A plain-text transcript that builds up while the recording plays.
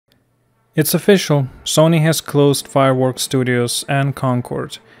It's official, Sony has closed Firewalk Studios and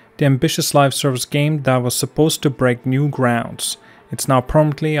Concord, the ambitious live service game that was supposed to break new grounds. It's now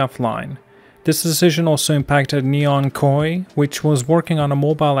permanently offline. This decision also impacted Neon Koi, which was working on a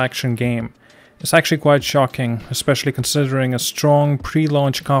mobile action game. It's actually quite shocking, especially considering a strong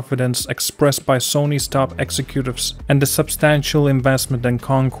pre-launch confidence expressed by Sony's top executives and the substantial investment in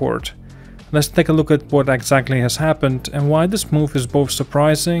Concord. Let's take a look at what exactly has happened and why this move is both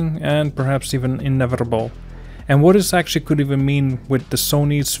surprising and perhaps even inevitable, and what this actually could even mean with the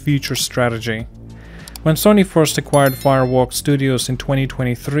Sony's future strategy. When Sony first acquired Firewalk Studios in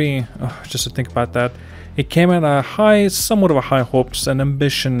 2023, just to think about that, it came at somewhat of a high hopes and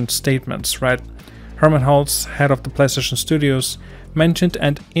ambition statements, right? Herman Hulse, head of the PlayStation Studios, mentioned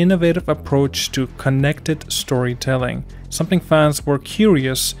an innovative approach to connected storytelling, something fans were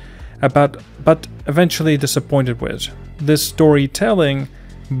curious about but eventually disappointed with. This storytelling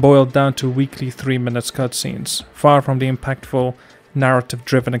boiled down to weekly 3-minute cutscenes, far from the impactful,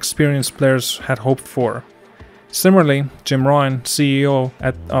 narrative-driven experience players had hoped for. Similarly, Jim Ryan, CEO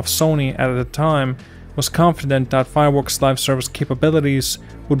of Sony at the time, was confident that Firewalk's live service capabilities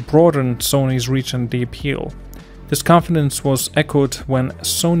would broaden Sony's reach and the appeal. This confidence was echoed when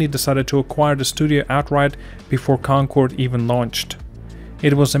Sony decided to acquire the studio outright before Concord even launched.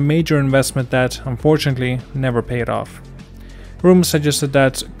 It was a major investment that, unfortunately, never paid off. Rumors suggested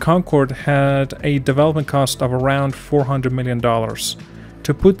that Concord had a development cost of around $400 million.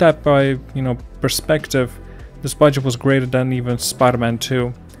 To put that by perspective, this budget was greater than even Spider-Man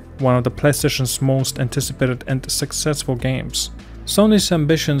 2, one of the PlayStation's most anticipated and successful games. Sony's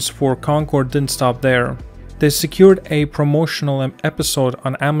ambitions for Concord didn't stop there. They secured a promotional episode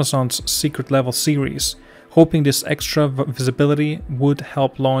on Amazon's Secret Level series, hoping this extra visibility would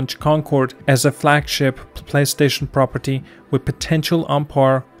help launch Concord as a flagship PlayStation property with potential on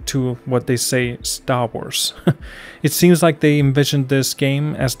par to what they say Star Wars. It seems like they envisioned this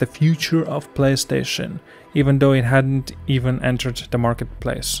game as the future of PlayStation, even though it hadn't even entered the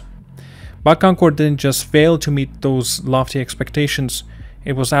marketplace. But Concord didn't just fail to meet those lofty expectations,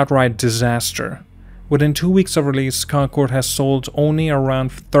 it was outright disaster. Within 2 weeks of release, Concord has sold only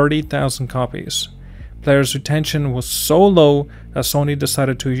around 30,000 copies. Players' retention was so low that Sony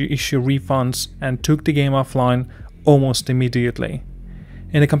decided to issue refunds and took the game offline almost immediately.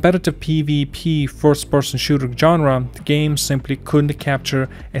 In the competitive PvP first-person shooter genre, the game simply couldn't capture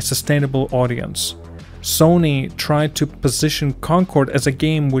a sustainable audience. Sony tried to position Concord as a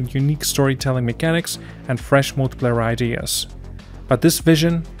game with unique storytelling mechanics and fresh multiplayer ideas. But this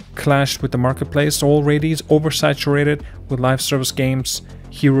vision clashed with the marketplace already oversaturated with live service games,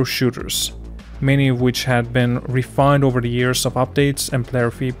 hero shooters, many of which had been refined over the years of updates and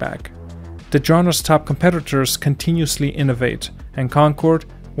player feedback. The genre's top competitors continuously innovate, and Concord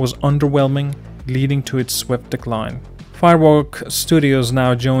was underwhelming, leading to its swift decline. Firewalk Studios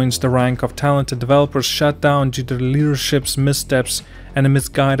now joins the rank of talented developers shut down due to the leadership's missteps and a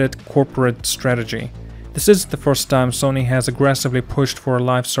misguided corporate strategy. This isn't the first time Sony has aggressively pushed for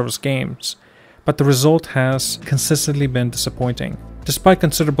live service games, but the result has consistently been disappointing. Despite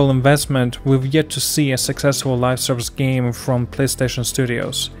considerable investment, we've yet to see a successful live service game from PlayStation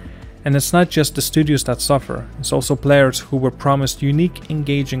Studios. And it's not just the studios that suffer, it's also players who were promised unique,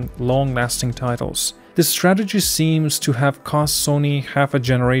 engaging, long-lasting titles. This strategy seems to have cost Sony half a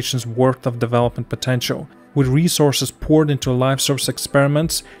generation's worth of development potential, with resources poured into live service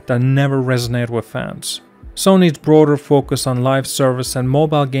experiments that never resonate with fans. Sony's broader focus on live service and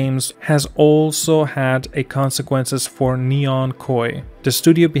mobile games has also had consequences for Neon Koi, the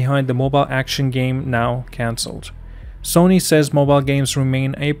studio behind the mobile action game now cancelled. Sony says mobile games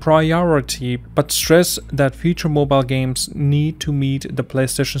remain a priority, but stress that future mobile games need to meet the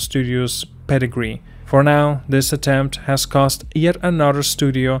PlayStation Studios' pedigree. For now, this attempt has cost yet another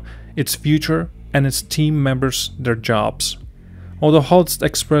studio its future and its team members their jobs. Although Hulse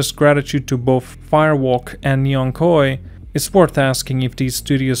expressed gratitude to both Firewalk and Neon Koi, it's worth asking if these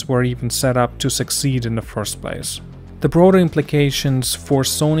studios were even set up to succeed in the first place. The broader implications for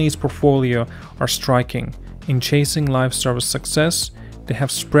Sony's portfolio are striking. In chasing live service success, they have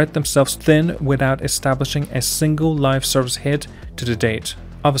spread themselves thin without establishing a single live service hit to the date.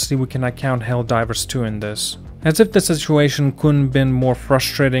 Obviously, we cannot count Helldivers 2 in this. As if the situation couldn't have been more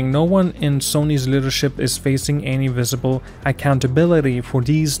frustrating, no one in Sony's leadership is facing any visible accountability for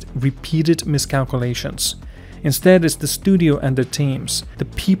these repeated miscalculations. Instead, it's the studio and the teams, the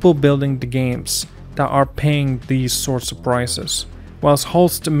people building the games, that are paying these sorts of prices. Whilst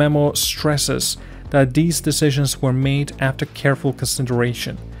Hulse's memo stresses that these decisions were made after careful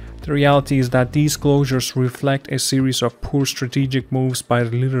consideration, the reality is that these closures reflect a series of poor strategic moves by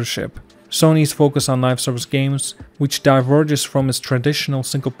the leadership. Sony's focus on live service games, which diverges from its traditional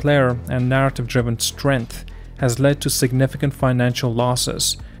single-player and narrative-driven strength, has led to significant financial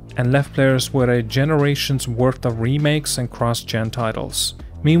losses and left players with a generation's worth of remakes and cross-gen titles.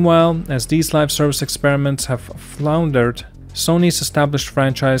 Meanwhile, as these live service experiments have floundered, Sony's established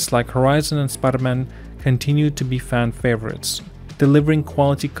franchises like Horizon and Spider-Man continue to be fan favorites, delivering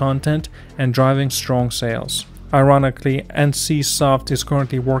quality content and driving strong sales. Ironically, NCSoft is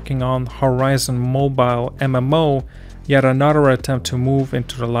currently working on Horizon Mobile MMO, yet another attempt to move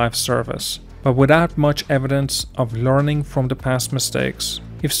into the live service, but without much evidence of learning from the past mistakes.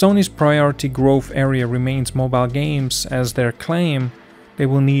 If Sony's priority growth area remains mobile games as their claim, they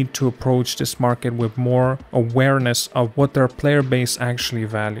will need to approach this market with more awareness of what their player base actually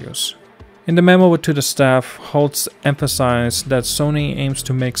values. In the memo to the staff, Holtz emphasized that Sony aims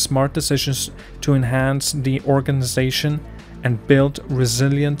to make smart decisions to enhance the organization and build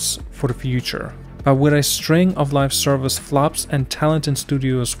resilience for the future. But with a string of live service flops and talent in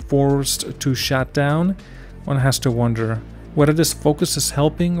studios forced to shut down, one has to wonder whether this focus is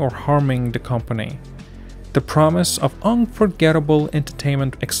helping or harming the company. The promise of unforgettable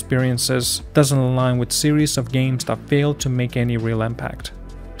entertainment experiences doesn't align with series of games that fail to make any real impact.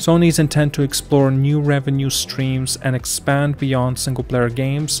 Sony's intent to explore new revenue streams and expand beyond single-player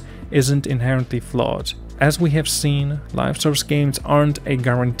games isn't inherently flawed. As we have seen, live service games aren't a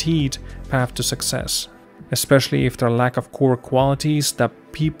guaranteed path to success, especially if there are lack of core qualities that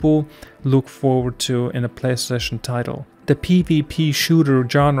people look forward to in a PlayStation title. The PvP shooter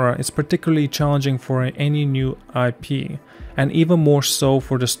genre is particularly challenging for any new IP, and even more so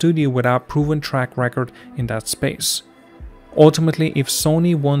for the studio without proven track record in that space. Ultimately, if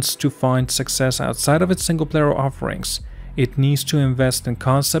Sony wants to find success outside of its single-player offerings, it needs to invest in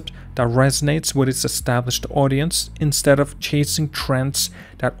concept that resonates with its established audience instead of chasing trends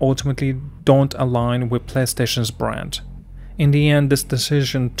that ultimately don't align with PlayStation's brand. In the end, this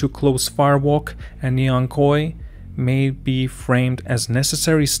decision to close Firewalk and ZDEyE may be framed as a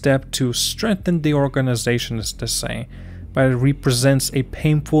necessary step to strengthen the organization, as they say, but it represents a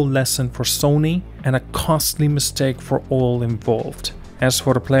painful lesson for Sony and a costly mistake for all involved. As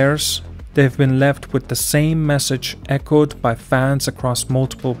for the players, they've been left with the same message echoed by fans across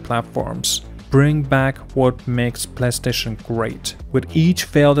multiple platforms. Bring back what makes PlayStation great. With each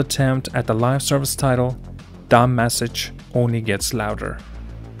failed attempt at the live service title, that message only gets louder.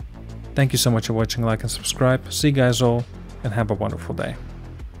 Thank you so much for watching, like and subscribe. See you guys all, and have a wonderful day.